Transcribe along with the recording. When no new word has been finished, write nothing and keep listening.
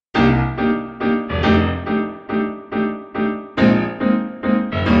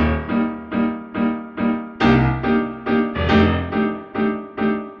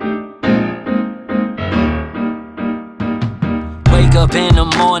up in the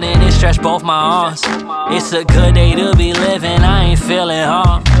morning and stretch both my arms. It's a good day to be living, I ain't feeling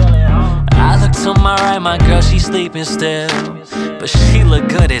harm. I look to my right, my girl, she sleeping still, but she look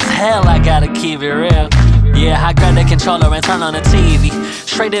good as hell, I gotta keep it real. Yeah, I grab the controller and turn on the TV,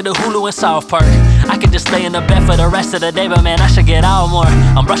 straight to the Hulu and South Park. I could just stay in the bed for the rest of the day, but man, I should get out more.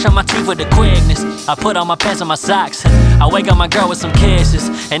 I'm brushing my teeth with the quickness, I put on my pants and my socks. I wake up my girl with some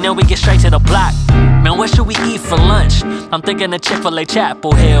kisses, and then we get straight to the block. Man, what should we eat for lunch? I'm thinking of Chick-fil-A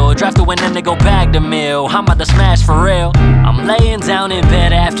Chapel Hill. Drive through and then they go bag the meal. I'm about to smash for real. I'm laying down in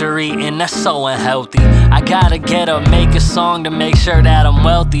bed after eating, that's so unhealthy. I gotta get up, make a song to make sure that I'm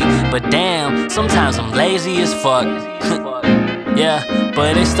wealthy. But damn, sometimes I'm lazy as fuck. Yeah,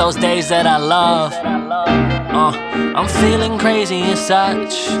 but it's those days that I love. I'm feeling crazy and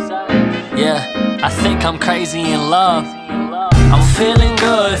such. Yeah, I think I'm crazy in love. I'm feeling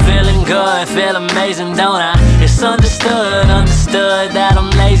good, feel amazing, don't I? It's understood that I'm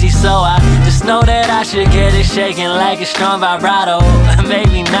lazy, so I just know that I should get it shaking like a strong vibrato.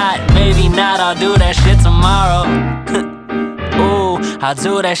 Maybe not, I'll do that shit tomorrow. Ooh, I'll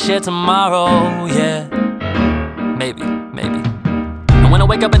do that shit tomorrow, yeah. Maybe. And when I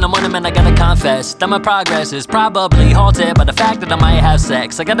wake up in the morning, man, I gotta confess that my progress is probably halted by the fact that I might have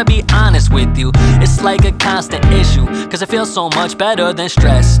sex. I gotta be honest with you, it's like a constant issue, cause it feels so much better than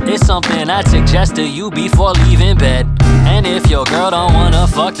stress. It's something I'd suggest to you before leaving bed. And if your girl don't wanna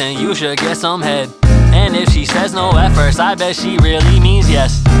fuck, then you should get some head. And if she says no at first, I bet she really means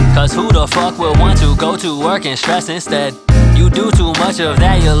yes. Cause who the fuck would want to go to work and stress instead? You do too much of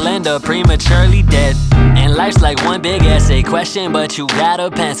that, you'll end up prematurely dead. And life's like one big essay question, but you got a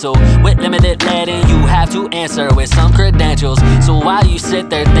pencil with limited lead and you have to answer with some credentials. So while you sit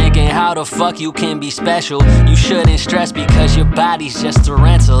there thinking how the fuck you can be special, you shouldn't stress because your body's just a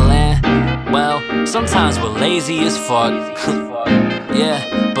rental. And well, sometimes we're lazy as fuck.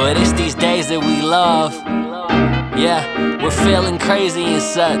 Yeah, but it's these days that we love. Yeah, we're feeling crazy and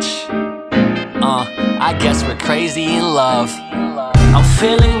such. I guess we're crazy in love. I'm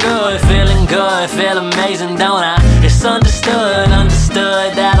feeling good, feel amazing, don't I? It's understood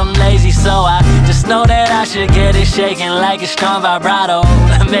that I'm lazy, so I just know that I should get it shaking like a strong vibrato.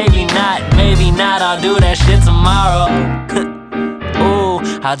 Maybe not, I'll do that shit tomorrow. Ooh,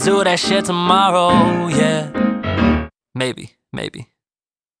 I'll do that shit tomorrow, yeah. Maybe.